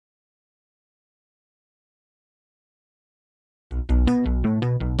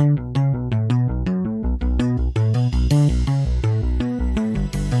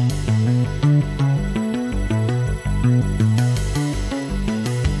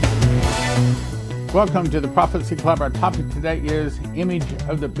Welcome to the Prophecy Club. Our topic today is Image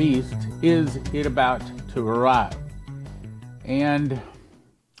of the Beast. Is it about to arrive? And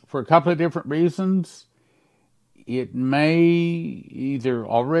for a couple of different reasons, it may either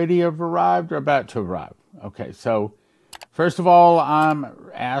already have arrived or about to arrive. Okay, so first of all, I'm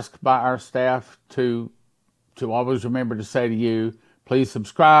asked by our staff to always remember to say to you, please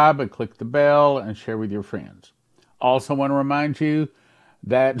subscribe and click the bell and share with your friends. Also want to remind you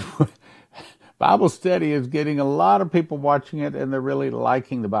that Bible study is getting a lot of people watching it, and they're really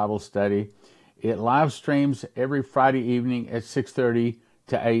liking the Bible study. It live streams every Friday evening at 6:30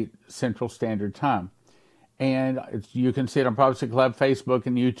 to 8 Central Standard Time. And you can see it on Prophecy Club, Facebook,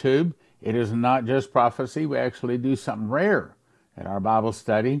 and YouTube. It is not just prophecy. We actually do something rare at our Bible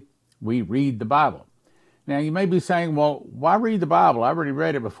study. We read the Bible. Now, you may be saying, well, why read the Bible? I've already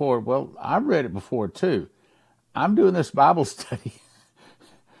read it before. Well, I've read it before, too. I'm doing this Bible study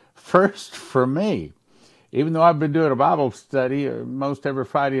first for me. Even though I've been doing a Bible study most every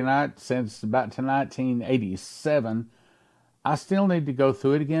Friday night since about 1987, I still need to go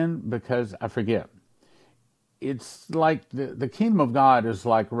through it again because I forget. It's like the kingdom of God is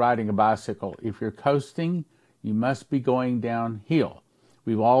like riding a bicycle. If you're coasting, you must be going downhill.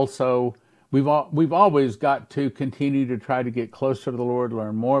 We've always got to continue to try to get closer to the Lord,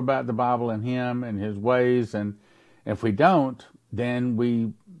 learn more about the Bible and Him and His ways. And if we don't, then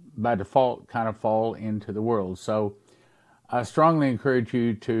we, by default, kind of fall into the world. So I strongly encourage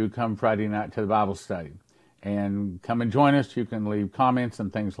you to come Friday night to the Bible study and come and join us. You can leave comments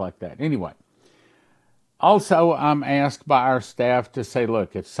and things like that. Anyway, also I'm asked by our staff to say,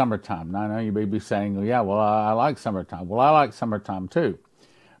 look, it's summertime. Now, I know you may be saying, well, yeah, well, I like summertime. Well, I like summertime too.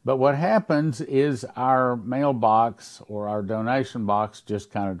 But what happens is our mailbox or our donation box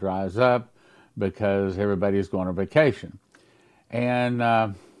just kind of dries up because everybody's going on vacation.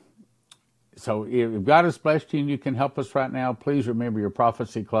 And so if God has blessed you and you can help us right now, please remember your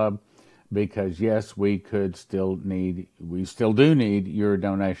Prophecy Club, because yes, we still do need your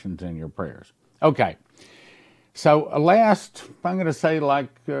donations and your prayers. Okay, so I'm going to say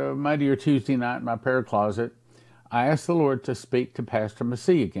like Monday or Tuesday night in my prayer closet, I asked the Lord to speak to Pastor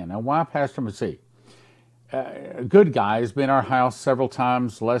Massey again. Now, why Pastor Massey? A good guy. He's been to our house several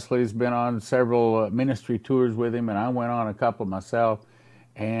times. Leslie's been on several ministry tours with him, and I went on a couple myself.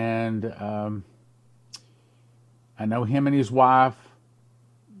 And I know him and his wife,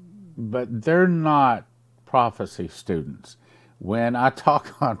 but they're not prophecy students. When I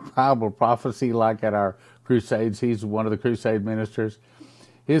talk on Bible prophecy, like at our crusades, he's one of the crusade ministers,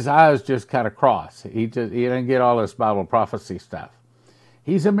 his eyes just kind of cross. He didn't get all this Bible prophecy stuff.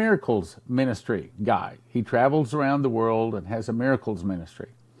 He's a miracles ministry guy. He travels around the world and has a miracles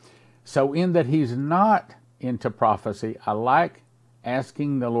ministry. So in that he's not into prophecy, I like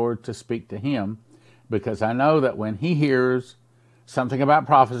asking the Lord to speak to him, because I know that when he hears something about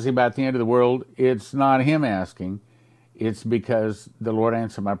prophecy about the end of the world, it's not him asking. It's because the Lord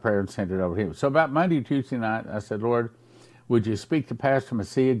answered my prayer and sent it over to him. So about Monday, Tuesday night, I said, Lord, would you speak to Pastor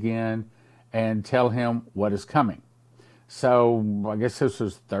Massey again and tell him what is coming? So I guess this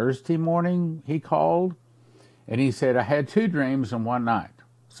was Thursday morning he called, and he said, I had 2 dreams in one night.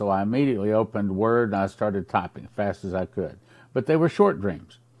 So I immediately opened Word and I started typing as fast as I could. But they were short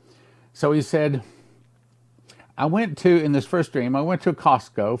dreams. So he said, in this first dream, I went to a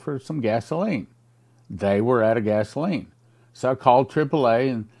Costco for some gasoline. They were out of gasoline. So I called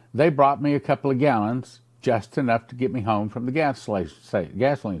AAA, and they brought me a couple of gallons, just enough to get me home from the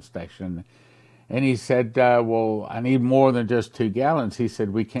gasoline station. And he said, well, I need more than just 2 gallons. He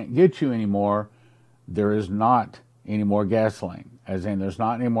said, we can't get you any more. There is not any more gasoline. As in, there's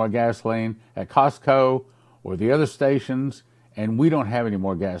not any more gasoline at Costco or the other stations, and we don't have any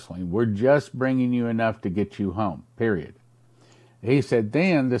more gasoline. We're just bringing you enough to get you home, period. He said,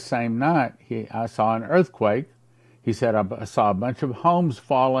 then the same night, I saw an earthquake. He said, I saw a bunch of homes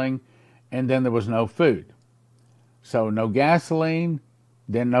falling, and then there was no food. So no gasoline,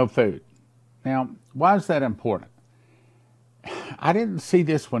 then no food. Now, why is that important? I didn't see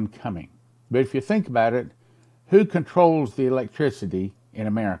this one coming. But if you think about it, who controls the electricity in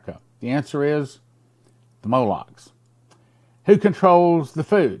America? The answer is the Molochs. Who controls the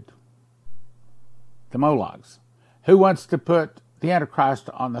food? The Molochs. Who wants to put the Antichrist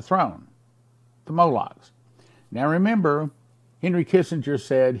on the throne? The Molochs. Now remember, Henry Kissinger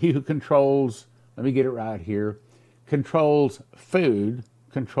said, he who controls, let me get it right here, controls food,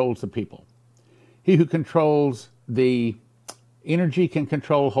 controls the people. He who controls the energy can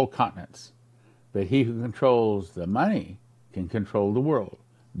control whole continents. But he who controls the money can control the world.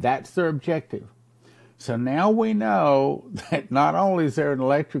 That's their objective. So now we know that not only is there an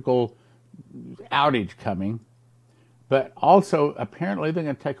electrical outage coming, but also apparently they're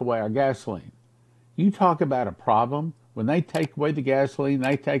going to take away our gasoline. You talk about a problem. When they take away the gasoline,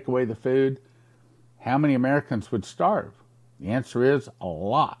 they take away the food, how many Americans would starve? The answer is a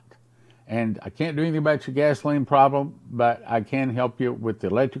lot. And I can't do anything about your gasoline problem, but I can help you with the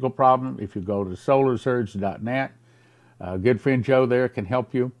electrical problem if you go to solarsurge.net. Good friend Joe there can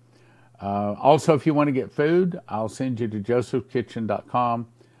help you. Also, if you want to get food, I'll send you to josephkitchen.com.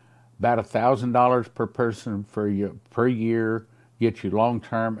 About $1,000 per person per year gets you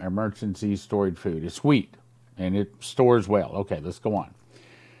long-term emergency stored food. It's wheat, and it stores well. Okay, let's go on.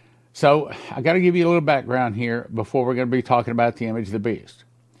 So I got to give you a little background here before we're going to be talking about the image of the beast.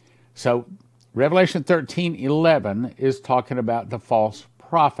 So Revelation 13:11 is talking about the false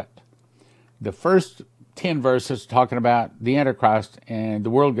prophet. The first 10 verses talking about the Antichrist and the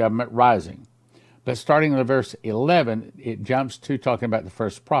world government rising. But starting in verse 11, it jumps to talking about the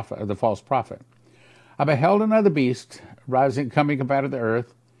first prophet, or the false prophet. I beheld another beast rising, coming up out of the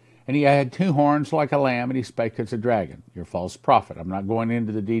earth, and he had 2 horns like a lamb, and he spake as a dragon. Your false prophet. I'm not going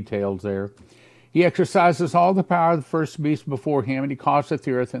into the details there. He exercises all the power of the first beast before him, and he causeth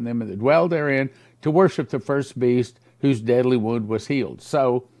the earth and them that dwell therein to worship the first beast, whose deadly wound was healed.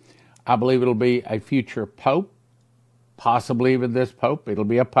 So, I believe it'll be a future pope, possibly even this pope. It'll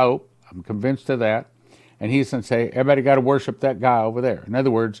be a pope. I'm convinced of that. And he's going to say, everybody got to worship that guy over there. In other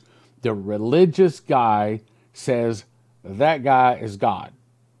words, the religious guy says that guy is God.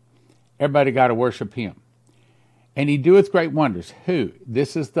 Everybody got to worship him. And he doeth great wonders. Who?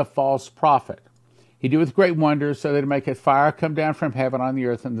 This is the false prophet. He doeth great wonders so that he maketh fire come down from heaven on the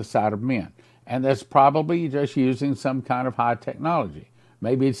earth in the sight of men. And that's probably just using some kind of high technology.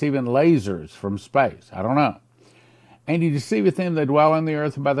 Maybe it's even lasers from space. I don't know. And he deceiveth them that dwell on the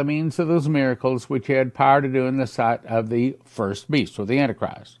earth by the means of those miracles which he had power to do in the sight of the first beast, or the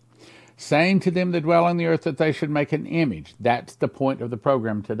Antichrist, saying to them that dwell on the earth that they should make an image. That's the point of the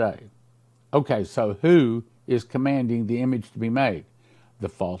program today. Okay, so who is commanding the image to be made? The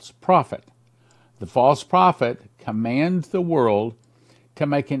false prophet. The false prophet commands the world to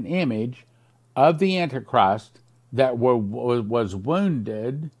make an image of the Antichrist that was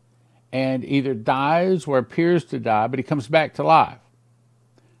wounded and either dies or appears to die, but he comes back to life.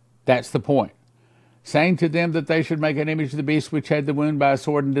 That's the point. Saying to them that they should make an image of the beast which had the wound by a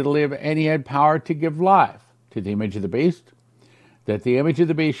sword and did live, and he had power to give life to the image of the beast, that the image of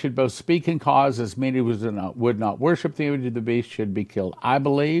the beast should both speak and cause as many as would not worship the image of the beast should be killed. I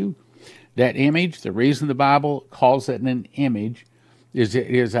believe that image, the reason the Bible calls it an image, is it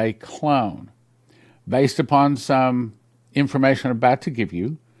is a clone. Based upon some information I'm about to give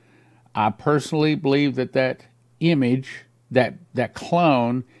you, I personally believe that image, that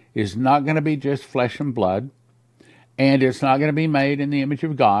clone, is not going to be just flesh and blood, and it's not going to be made in the image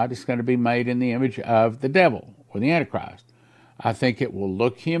of God. It's going to be made in the image of the devil, or the Antichrist. I think it will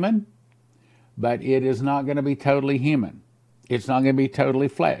look human, but it is not going to be totally human. It's not going to be totally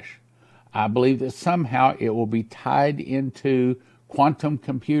flesh. I believe that somehow it will be tied into quantum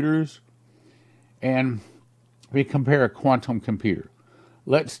computers. And we compare a quantum computer.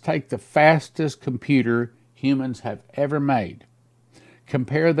 Let's take the fastest computer humans have ever made.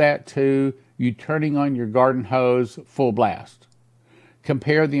 Compare that to you turning on your garden hose full blast.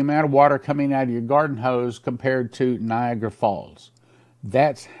 Compare the amount of water coming out of your garden hose compared to Niagara Falls.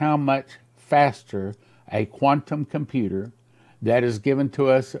 That's how much faster a quantum computer that is given to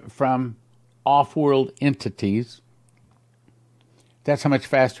us from off-world entities, that's how much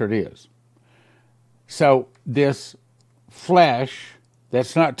faster it is. So this flesh,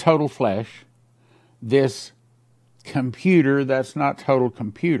 that's not total flesh. This computer, that's not total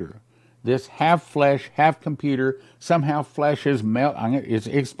computer. This half flesh, half computer, somehow flesh is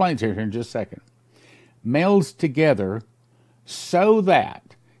it explains here in just a second. Melds together so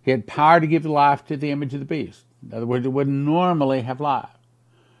that he had power to give life to the image of the beast. In other words, it would normally have life.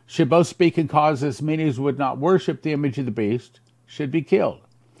 Should both speak and cause as many as would not worship the image of the beast should be killed.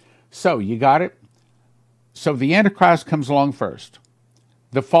 So, you got it? So the Antichrist comes along first.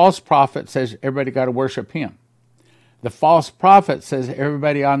 The false prophet says everybody got to worship him. The false prophet says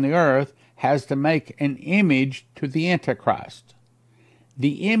everybody on the earth has to make an image to the Antichrist.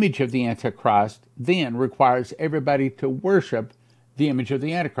 The image of the Antichrist then requires everybody to worship the image of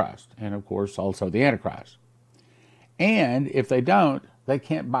the Antichrist, and of course also the Antichrist. And if they don't, they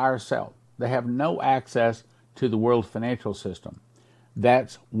can't buy or sell. They have no access to the world financial system.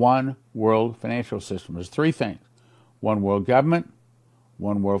 That's one world financial system. There's 3 things. One world government,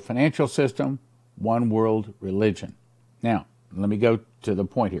 one world financial system, one world religion. Now, let me go to the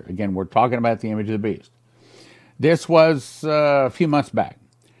point here. Again, we're talking about the image of the beast. This was a few months back.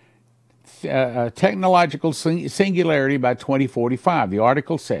 technological singularity by 2045. The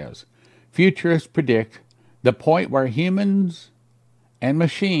article says, futurists predict the point where humans and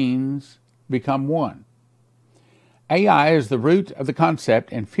machines become one. AI is the root of the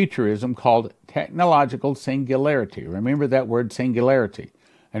concept in futurism called technological singularity. Remember that word, singularity.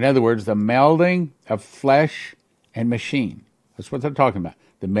 In other words, the melding of flesh and machine. That's what they're talking about.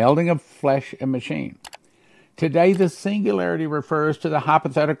 The melding of flesh and machine. Today, the singularity refers to the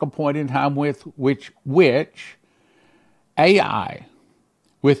hypothetical point in time with which AI,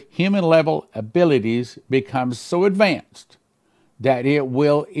 with human-level abilities, becomes so advanced that it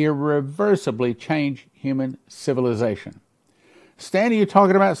will irreversibly change human civilization. Stan, are you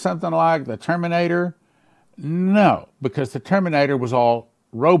talking about something like the Terminator? No, because the Terminator was all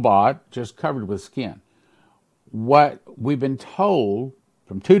robot, just covered with skin. What we've been told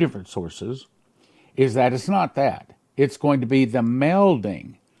from two different sources is that it's not that. It's going to be the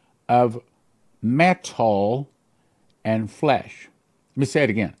melding of metal and flesh. Let me say it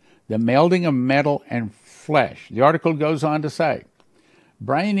again. The melding of metal and flesh. The article goes on to say,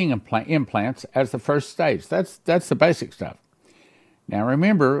 brain implants as the first stage. That's the basic stuff. Now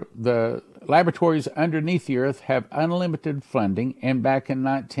remember, the laboratories underneath the earth have unlimited funding, and back in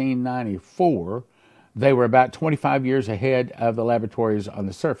 1994, they were about 25 years ahead of the laboratories on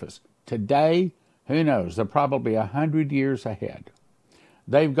the surface. Today, who knows? They're probably 100 years ahead.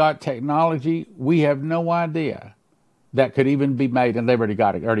 They've got technology we have no idea that could even be made, and they've already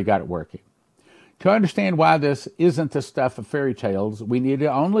got it working. To understand why this isn't the stuff of fairy tales, we need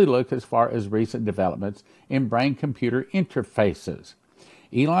to only look as far as recent developments in brain-computer interfaces.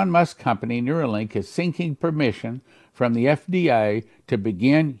 Elon Musk's company Neuralink is seeking permission from the FDA to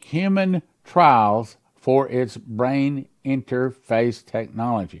begin human trials for its brain interface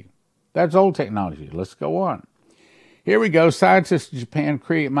technology. That's old technology. Let's go on. Here we go. Scientists in Japan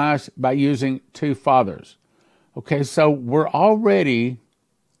create mice by using two fathers. Okay, so we're already,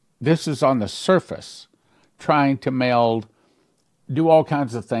 this is on the surface, trying to meld, do all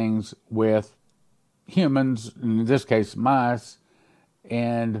kinds of things with humans, in this case mice,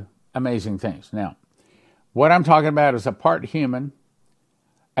 and amazing things. Now, what I'm talking about is a part human,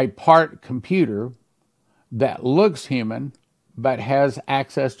 a part computer that looks human, but has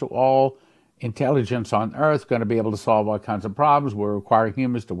access to all intelligence on Earth, going to be able to solve all kinds of problems, will require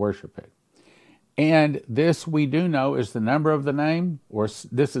humans to worship it. And this we do know is the number of the name, or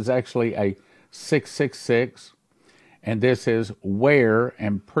this is actually a 666, and this is where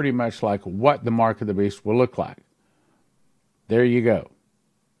and pretty much like what the mark of the beast will look like. There you go.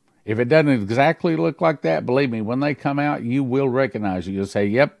 If it doesn't exactly look like that, believe me, when they come out, you will recognize it. You'll say,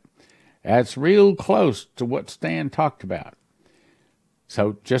 yep, that's real close to what Stan talked about.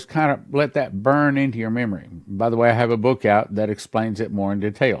 So just kind of let that burn into your memory. By the way, I have a book out that explains it more in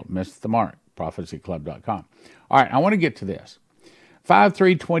detail. Miss the Mark, prophecyclub.com. All right, I want to get to this.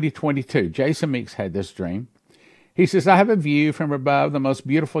 5/3/2022, Jason Meeks had this dream. He says, I have a view from above the most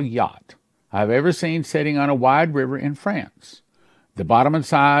beautiful yacht I have ever seen sitting on a wide river in France. The bottom and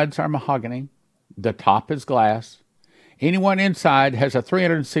sides are mahogany. The top is glass. Anyone inside has a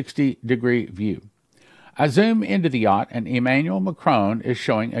 360-degree view. I zoom into the yacht, and Emmanuel Macron is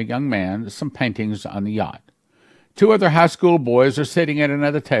showing a young man some paintings on the yacht. Two other high school boys are sitting at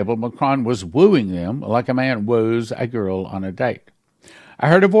another table. Macron was wooing them like a man woos a girl on a date. I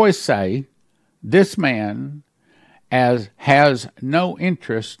heard a voice say, this man has no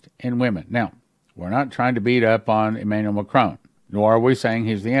interest in women. Now, we're not trying to beat up on Emmanuel Macron, nor are we saying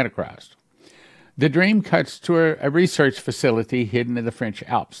he's the Antichrist. The dream cuts to a research facility hidden in the French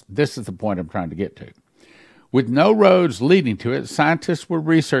Alps. This is the point I'm trying to get to. With no roads leading to it, scientists were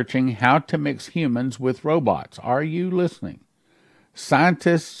researching how to mix humans with robots. Are you listening?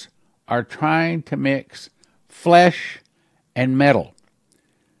 Scientists are trying to mix flesh and metal,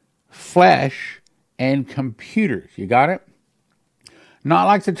 flesh and computers. You got it? Not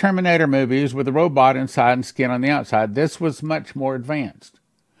like the Terminator movies with a robot inside and skin on the outside. This was much more advanced.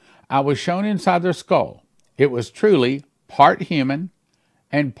 I was shown inside their skull. It was truly part human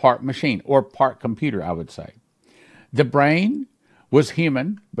and part machine, or part computer, I would say. The brain was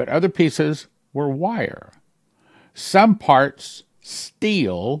human, but other pieces were wire. Some parts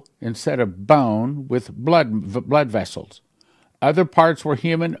steel instead of bone with blood vessels. Other parts were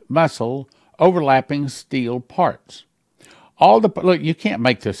human muscle overlapping steel parts. Look, you can't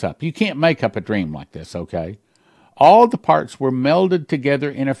make this up. You can't make up a dream like this, okay? All the parts were melded together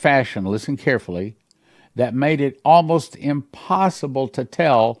in a fashion, listen carefully, that made it almost impossible to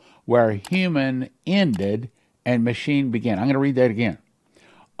tell where human ended and machine began. I'm going to read that again.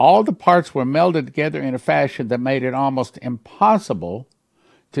 All the parts were melded together in a fashion that made it almost impossible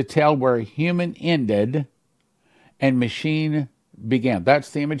to tell where human ended and machine began. That's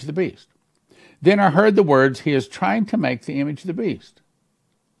the image of the beast. Then I heard the words, he is trying to make the image of the beast.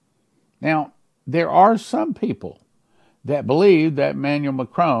 Now, there are some people that believe that Emmanuel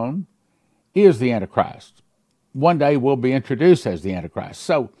Macron is the Antichrist. One day will be introduced as the Antichrist.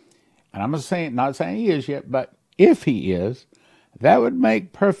 So, and I'm not saying he is yet, but if he is, that would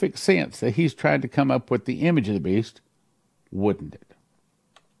make perfect sense that he's trying to come up with the image of the beast, wouldn't it?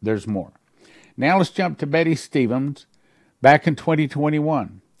 There's more. Now let's jump to Betty Stevens back in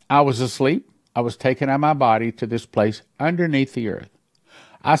 2021. I was asleep. I was taken out of my body to this place underneath the earth.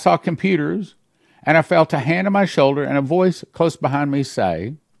 I saw computers, and I felt a hand on my shoulder and a voice close behind me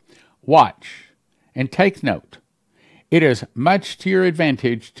say, watch and take note. It is much to your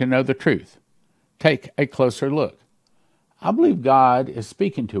advantage to know the truth. Take a closer look. I believe God is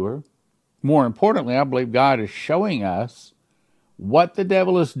speaking to her. More importantly, I believe God is showing us what the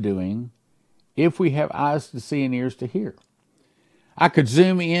devil is doing if we have eyes to see and ears to hear. I could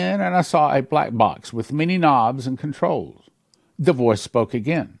zoom in and I saw a black box with many knobs and controls. The voice spoke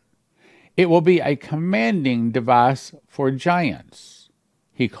again. It will be a commanding device for giants.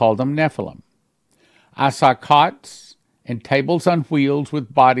 He called them Nephilim. I saw cots and tables on wheels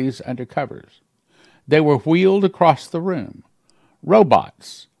with bodies under covers. They were wheeled across the room.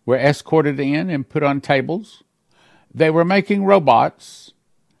 Robots were escorted in and put on tables. They were making robots,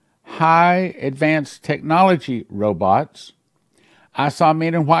 high advanced technology robots. I saw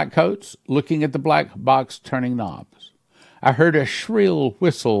men in white coats looking at the black box turning knobs. I heard a shrill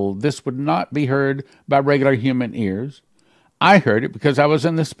whistle. This would not be heard by regular human ears. I heard it because I was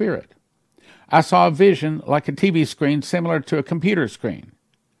in the spirit. I saw a vision like a TV screen similar to a computer screen.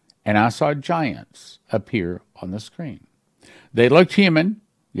 And I saw giants appear on the screen. They looked human,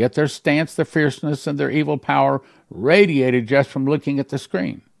 yet their stance, their fierceness, and their evil power radiated just from looking at the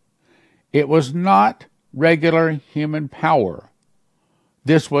screen. It was not regular human power.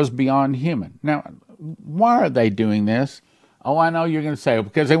 This was beyond human. Now, why are they doing this? Oh, I know you're going to say,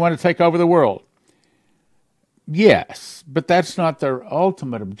 because they want to take over the world. Yes, but that's not their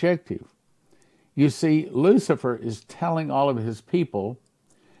ultimate objective. You see, Lucifer is telling all of his people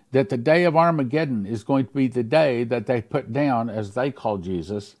that the day of Armageddon is going to be the day that they put down, as they call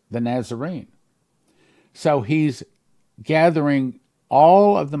Jesus, the Nazarene. So he's gathering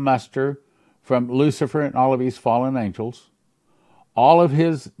all of the muster from Lucifer and all of his fallen angels, all of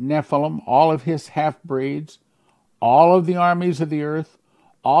his Nephilim, all of his half-breeds, all of the armies of the earth,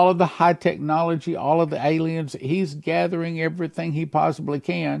 all of the high technology, all of the aliens. He's gathering everything he possibly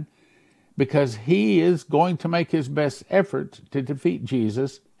can because he is going to make his best effort to defeat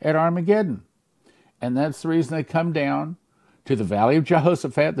Jesus at Armageddon. And that's the reason they come down to the valley of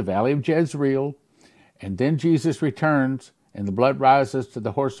Jehoshaphat, the valley of Jezreel, and then Jesus returns and the blood rises to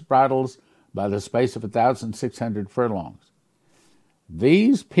the horse bridles by the space of 1,600 furlongs.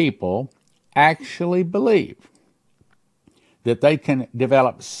 These people actually believe that they can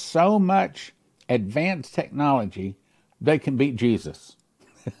develop so much advanced technology they can beat Jesus.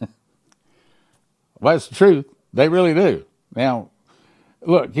 Well, it's the truth. They really do. Now,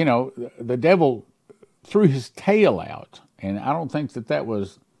 look, the devil threw his tail out, and I don't think that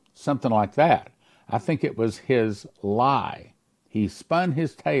was something like that. I think it was his lie. He spun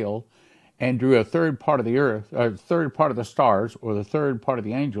his tail and drew a third part of the earth, or a third part of the stars, or the third part of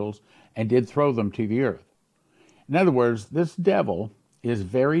the angels, and did throw them to the earth. In other words, this devil is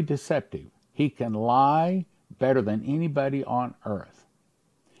very deceptive. He can lie better than anybody on earth.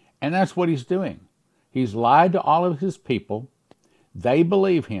 And that's what he's doing. He's lied to all of his people. They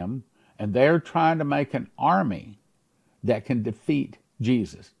believe him, and they're trying to make an army that can defeat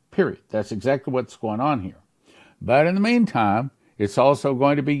Jesus, period. That's exactly what's going on here. But in the meantime, it's also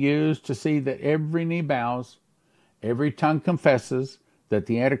going to be used to see that every knee bows, every tongue confesses that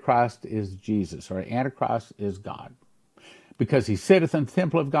the Antichrist is Jesus, or Antichrist is God, because he sitteth in the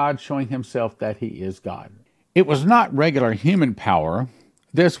temple of God, showing himself that he is God. It was not regular human power.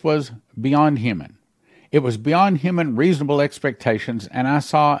 This was beyond human. It was beyond human reasonable expectations, and I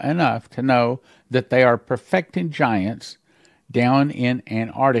saw enough to know that they are perfecting giants down in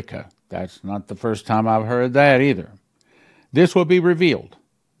Antarctica. That's not the first time I've heard that either. This will be revealed.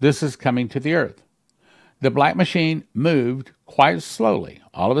 This is coming to the earth. The black machine moved quite slowly.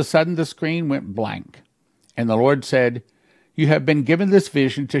 All of a sudden, the screen went blank. And the Lord said, "You have been given this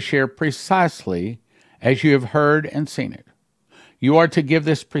vision to share precisely as you have heard and seen it. You are to give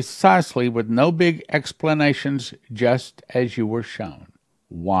this precisely with no big explanations, just as you were shown."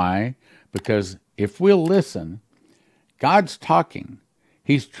 Why? Because if we'll listen, God's talking.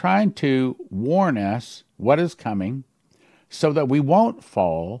 He's trying to warn us what is coming so that we won't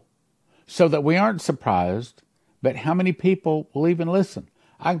fall, so that we aren't surprised. But how many people will even listen?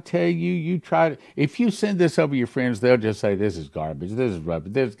 I can tell you, you try to, if you send this over your friends, they'll just say, this is garbage, this is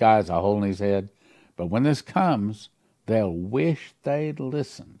rubbish, this guy's a hole in his head. But when this comes, they'll wish they'd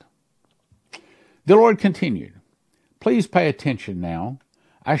listened. The Lord continued, please pay attention now.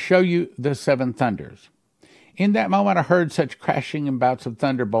 I show you the seven thunders. In that moment I heard such crashing and bouts of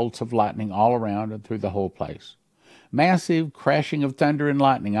thunderbolts of lightning all around and through the whole place. Massive crashing of thunder and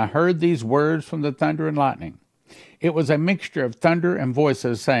lightning. I heard these words from the thunder and lightning. It was a mixture of thunder and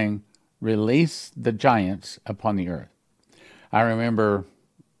voices saying, release the giants upon the earth. I remember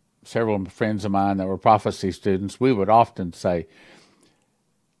several friends of mine that were prophecy students, we would often say,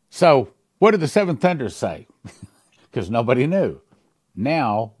 so what do the seven thunders say? Because nobody knew.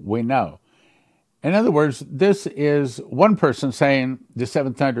 Now we know. In other words, this is one person saying the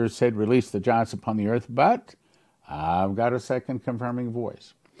seven thunders said, release the giants upon the earth, but I've got a second confirming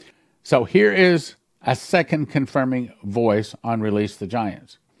voice. So here is a second confirming voice on release the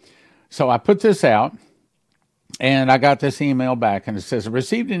giants. So I put this out, and I got this email back, and it says, I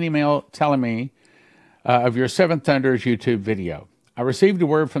received an email telling me of your Seven Thunders YouTube video. I received a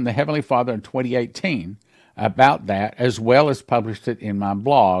word from the Heavenly Father in 2018 about that, as well as published it in my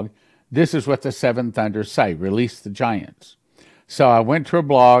blog. This is what the Seven Thunders say, release the giants. So I went to her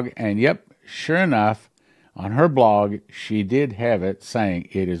blog, and yep, sure enough, on her blog, she did have it saying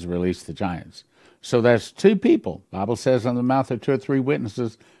it is release the giants. So that's two people. The Bible says on the mouth of two or three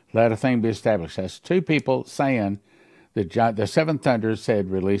witnesses, let a thing be established. That's two people saying the seven thunders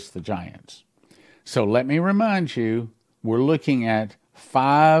said, release the giants. So let me remind you, we're looking at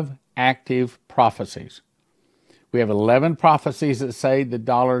 5 active prophecies. We have 11 prophecies that say the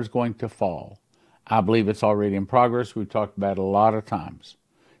dollar is going to fall. I believe it's already in progress. We've talked about it a lot of times.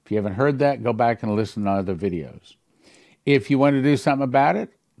 If you haven't heard that, go back and listen to other videos. If you want to do something about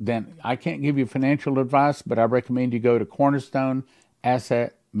it, then I can't give you financial advice, but I recommend you go to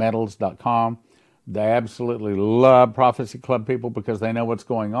cornerstoneassetmetals.com. They absolutely love Prophecy Club people because they know what's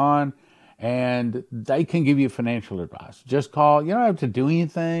going on, and they can give you financial advice. Just call. You don't have to do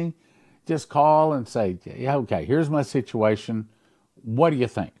anything. Just call and say, yeah, okay, here's my situation. What do you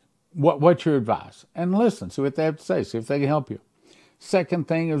think? What's your advice? And listen, see what they have to say, see if they can help you. Second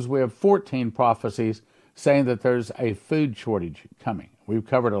thing is we have 14 prophecies saying that there's a food shortage coming. We've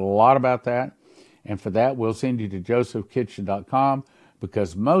covered a lot about that, and for that we'll send you to josephkitchen.com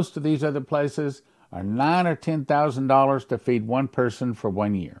because most of these other places are $9,000 or $10,000 to feed one person for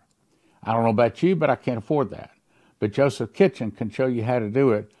 1 year. I don't know about you, but I can't afford that. But Joseph Kitchen can show you how to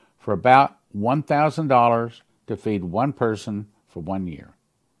do it for about $1,000 to feed one person for 1 year.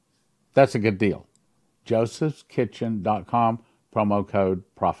 That's a good deal. josephskitchen.com, promo code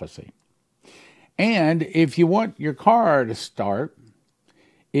prophecy. And if you want your car to start,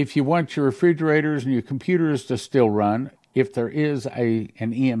 if you want your refrigerators and your computers to still run, if there is an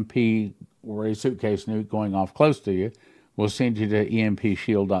EMP or a suitcase nuke going off close to you, we'll send you to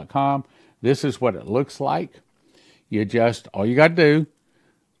empshield.com. This is what it looks like. All you got to do,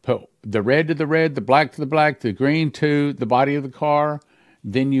 put the red to the red, the black to the black, the green to the body of the car.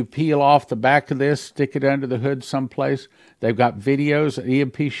 Then you peel off the back of this, stick it under the hood someplace. They've got videos at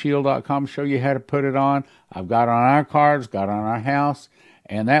empshield.com show you how to put it on. I've got it on our cars, got it on our house.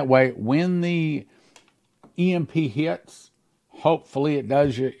 And that way, when the EMP hits, hopefully it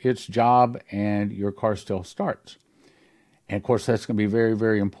does its job and your car still starts. And of course, that's going to be very,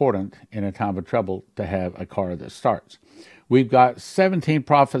 very important in a time of trouble to have a car that starts. We've got 17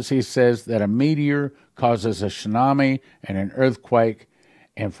 prophecies says that a meteor causes a tsunami and an earthquake.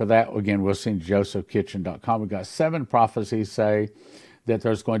 And for that, again, we'll send josephkitchen.com. We've got 7 prophecies say that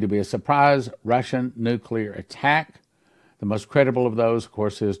there's going to be a surprise Russian nuclear attack. The most credible of those, of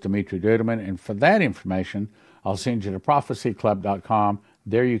course, is Dmitry Duduman. And for that information, I'll send you to prophecyclub.com.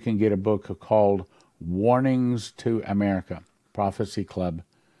 There you can get a book called Warnings to America,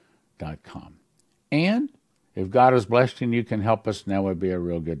 prophecyclub.com. And if God has blessed you and you can help us, now would be a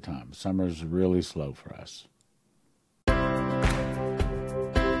real good time. Summer's really slow for us.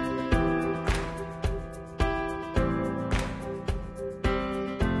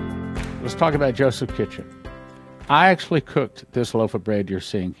 Let's talk about Joseph Kitchen. I actually cooked this loaf of bread you're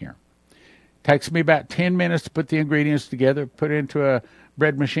seeing here. Takes me about 10 minutes to put the ingredients together, put it into a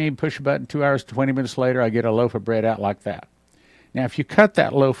bread machine, push a button, 2 hours, 20 minutes later, I get a loaf of bread out like that. Now, if you cut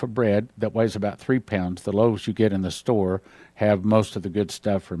that loaf of bread that weighs about 3 pounds, the loaves you get in the store have most of the good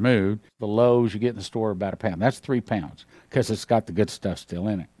stuff removed. The loaves you get in the store are about 1 pound. That's 3 pounds because it's got the good stuff still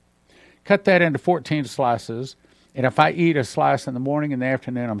in it. Cut that into 14 slices, and if I eat a slice in the morning and the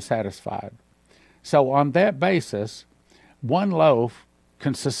afternoon, I'm satisfied. So on that basis, One loaf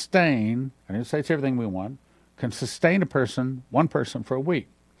can sustain, I didn't say it's everything we want, can sustain one person for a week.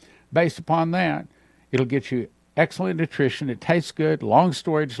 Based upon that, it'll get you excellent nutrition. It tastes good, long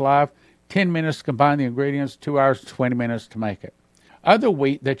storage life, 10 minutes to combine the ingredients, 2 hours, 20 minutes to make it. Other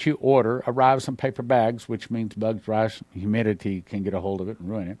wheat that you order arrives in paper bags, which means bugs, rice, humidity can get a hold of it and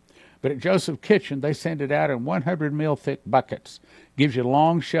ruin it. But at Joseph's Kitchen, they send it out in 100 mil thick buckets. Gives you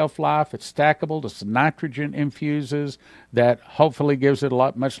long shelf life. It's stackable. It's nitrogen infuses that hopefully gives it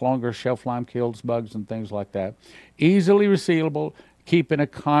much longer shelf life, kills bugs and things like that. Easily resealable, keep in a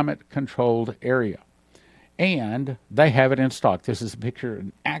climate-controlled area. And they have it in stock. This is a picture,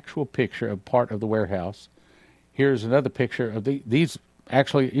 an actual picture of part of the warehouse. Here's another picture of these.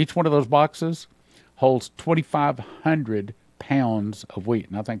 Actually, each one of those boxes holds 2,500 pounds of wheat.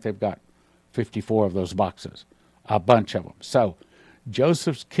 And I think they've got 54 of those boxes, a bunch of them. So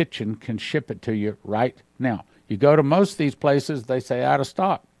Joseph's Kitchen can ship it to you right now. You go to most of these places, they say out of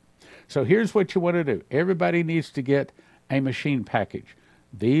stock. So here's what you want to do. Everybody needs to get a machine package.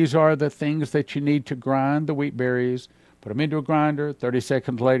 These are the things that you need to grind the wheat berries. Put them into a grinder. 30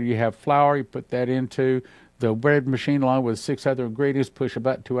 seconds later, you have flour. You put that into the bread machine along with 6 other ingredients. Push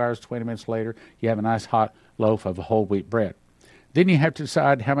about 2 hours, 20 minutes later, you have a nice hot loaf of whole wheat bread. Then you have to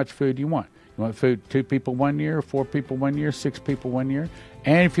decide how much food you want. You want food 2 people 1 year, 4 people 1 year, 6 people 1 year.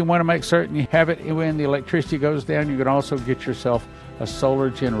 And if you want to make certain you have it when the electricity goes down, you can also get yourself a solar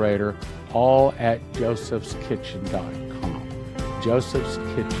generator, all at josephskitchen.com.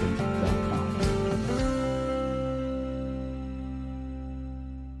 josephskitchen.com.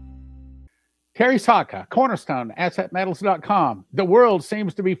 Terry Saka, Cornerstone, AssetMetals.com. The world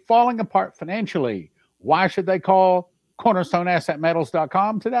seems to be falling apart financially. Why should they call Cornerstone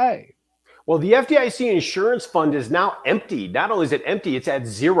AssetMetals.com today? Well, the FDIC insurance fund is now empty. Not only is it empty, it's at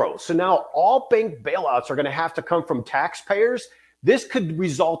zero. So now all bank bailouts are going to have to come from taxpayers. This could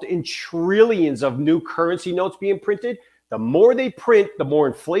result in trillions of new currency notes being printed. The more they print, the more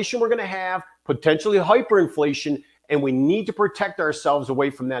inflation we're going to have, potentially hyperinflation, and we need to protect ourselves away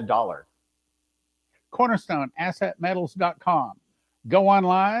from that dollar. CornerstoneAssetMetals.com. Go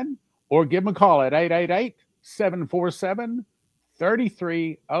online or give them a call at 888-747-3309.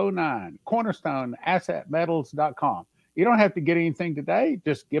 CornerstoneAssetMetals.com. You don't have to get anything today.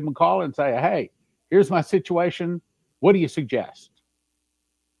 Just give them a call and say, hey, here's my situation. What do you suggest?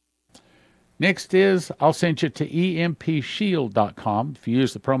 Next is, I'll send you to EMPShield.com. If you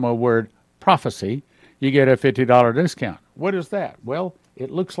use the promo word prophecy, you get a $50 discount. What is that? Well,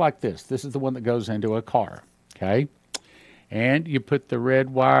 it looks like this. This is the one that goes into a car, okay? And you put the red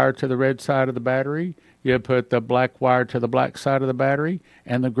wire to the red side of the battery. You put the black wire to the black side of the battery,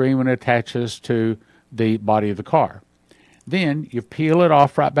 and the green one attaches to the body of the car. Then you peel it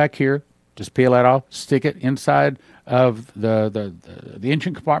off right back here. Just peel that off, stick it inside of the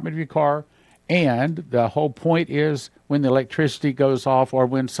engine compartment of your car. And the whole point is when the electricity goes off or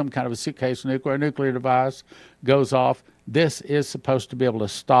when some kind of a suitcase nuclear device goes off, this is supposed to be able to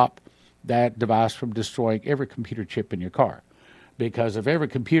stop that device from destroying every computer chip in your car. Because if every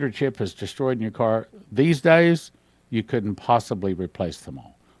computer chip is destroyed in your car these days, you couldn't possibly replace them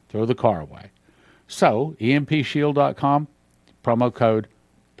all. Throw the car away. So, EMPShield.com, promo code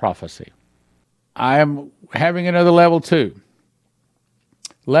prophecy. I am having another level 2.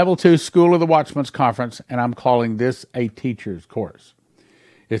 Level 2 School of the Watchman's Conference, and I'm calling this a teacher's course.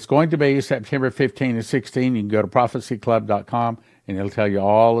 It's going to be September 15 and 16. You can go to prophecyclub.com, and it'll tell you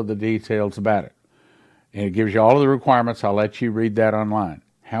all of the details about it. And it gives you all of the requirements. I'll let you read that online.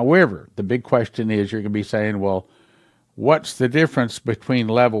 However, the big question is you're going to be saying, well, what's the difference between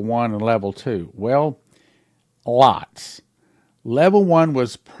level 1 and level 2? Well, lots. Level 1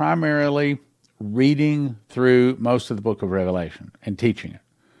 was primarily reading through most of the book of Revelation and teaching it.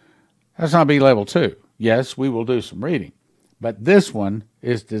 That's not be level 2. Yes, we will do some reading, but this one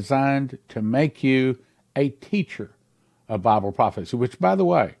is designed to make you a teacher of Bible prophecy, which, by the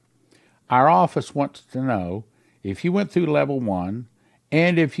way, our office wants to know if you went through level 1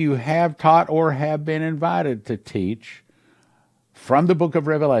 and if you have taught or have been invited to teach from the book of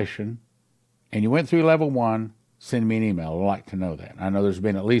Revelation and you went through level 1, send me an email. I'd like to know that. I know there's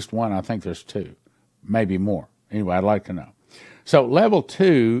been at least one. I think there's 2, maybe more. Anyway, I'd like to know. So level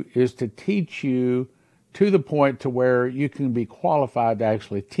 2 is to teach you to the point to where you can be qualified to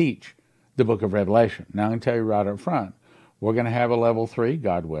actually teach the book of Revelation. Now, I can tell you right up front, we're going to have a level 3,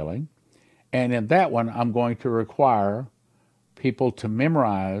 God willing. And in that one, I'm going to require people to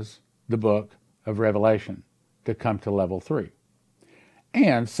memorize the book of Revelation to come to level 3.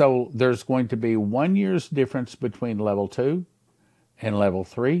 And so there's going to be 1 year's difference between level 2 and level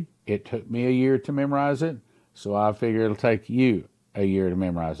 3. It took me a year to memorize it. So I figure it'll take you a year to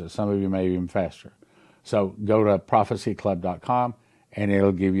memorize it. Some of you may even faster. So go to prophecyclub.com and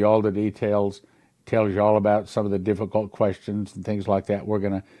it'll give you all the details, tells you all about some of the difficult questions and things like that we're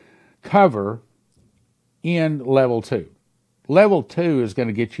going to cover in level 2. Level 2 is going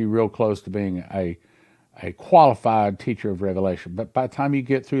to get you real close to being a qualified teacher of Revelation. But by the time you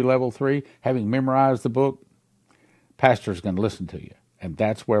get through level 3, having memorized the book, pastor's going to listen to you. And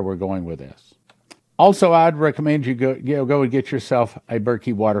that's where we're going with this. Also, I'd recommend you go and get yourself a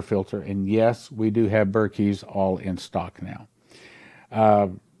Berkey water filter. And yes, we do have Berkeys all in stock now.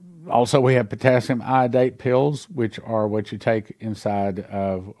 Also, we have potassium iodate pills, which are what you take inside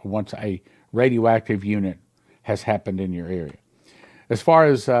of once a radioactive unit has happened in your area. As far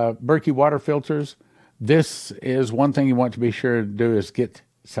as Berkey water filters, this is one thing you want to be sure to do is get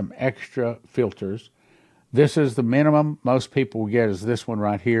some extra filters. This is the minimum most people will get is this one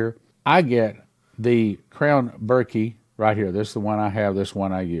right here. I get the Crown Berkey right here. This is the one I have, this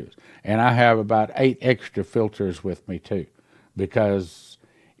one I use. And I have about 8 extra filters with me too, because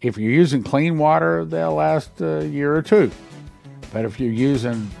if you're using clean water, they'll last a year or 2. But if you're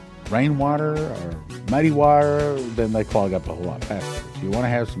using rainwater or muddy water, then they clog up a whole lot faster. So you want to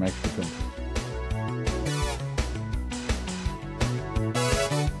have some extra filters.